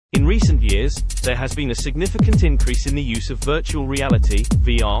In recent years, there has been a significant increase in the use of virtual reality,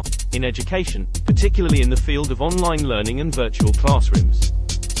 VR, in education, particularly in the field of online learning and virtual classrooms.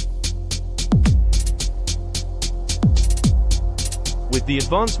 With the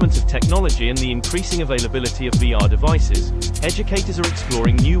advancement of technology and the increasing availability of VR devices, educators are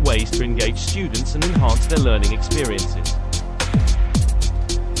exploring new ways to engage students and enhance their learning experiences.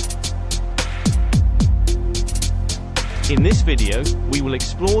 In this video, we will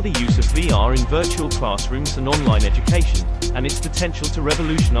explore the use of VR in virtual classrooms and online education, and its potential to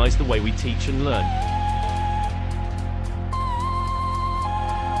revolutionize the way we teach and learn.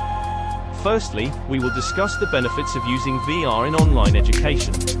 Firstly, we will discuss the benefits of using VR in online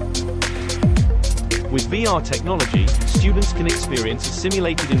education. With VR technology, students can experience a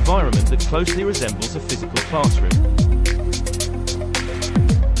simulated environment that closely resembles a physical classroom.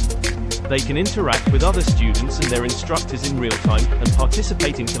 They can interact with other students and their instructors in real time, and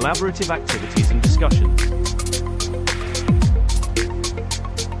participate in collaborative activities and discussions.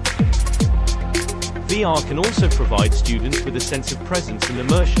 VR can also provide students with a sense of presence and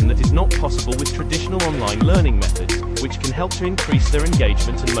immersion that is not possible with traditional online learning methods, which can help to increase their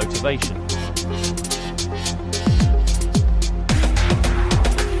engagement and motivation.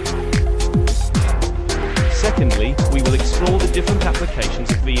 Secondly, we will explore the different applications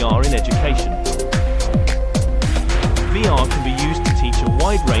of VR in education. VR can be used to teach a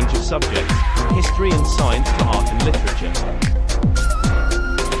wide range of subjects, from history and science to art and literature.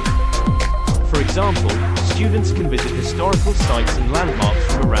 For example, students can visit historical sites and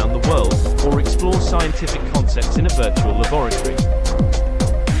landmarks from around the world, or explore scientific concepts in a virtual laboratory.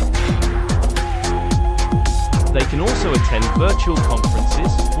 They can also attend virtual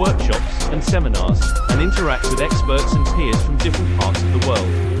conferences, workshops, and seminars, and interact with experts and peers from different parts of the world.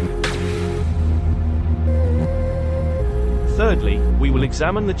 Thirdly, we will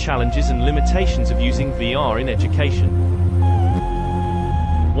examine the challenges and limitations of using VR in education.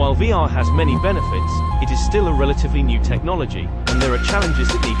 While VR has many benefits, it is still a relatively new technology, and there are challenges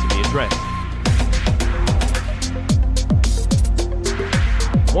that need to be addressed.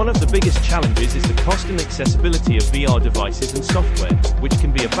 One of the biggest challenges is the cost and accessibility of VR devices and software, which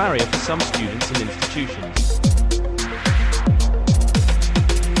can be a barrier for some students and institutions.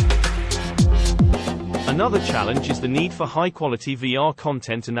 Another challenge is the need for high-quality VR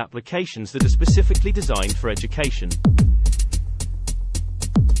content and applications that are specifically designed for education.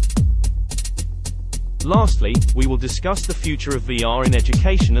 Lastly, we will discuss the future of VR in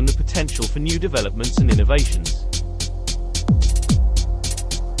education and the potential for new developments and innovations.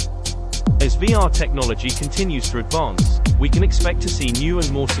 As VR technology continues to advance, we can expect to see new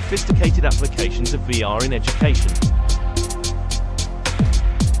and more sophisticated applications of VR in education.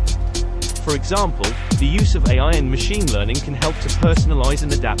 For example, the use of AI and machine learning can help to personalize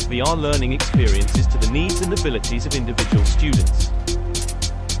and adapt VR learning experiences to the needs and abilities of individual students.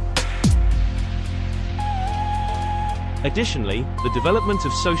 Additionally, the development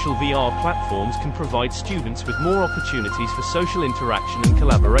of social VR platforms can provide students with more opportunities for social interaction and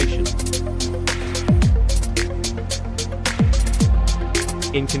collaboration.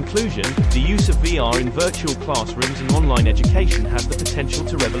 In conclusion, the use of VR in virtual classrooms and online education has the potential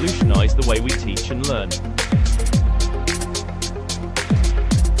to revolutionize the way we teach and learn.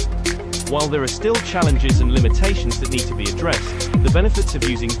 While there are still challenges and limitations that need to be addressed, the benefits of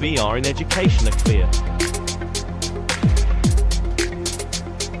using VR in education are clear.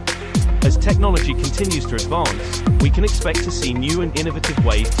 As technology continues to advance, we can expect to see new and innovative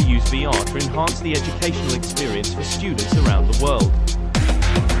ways to use VR to enhance the educational experience for students around the world.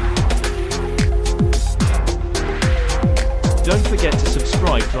 Don't forget to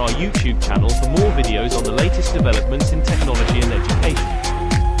subscribe to our YouTube channel for more videos on the latest developments in technology and education.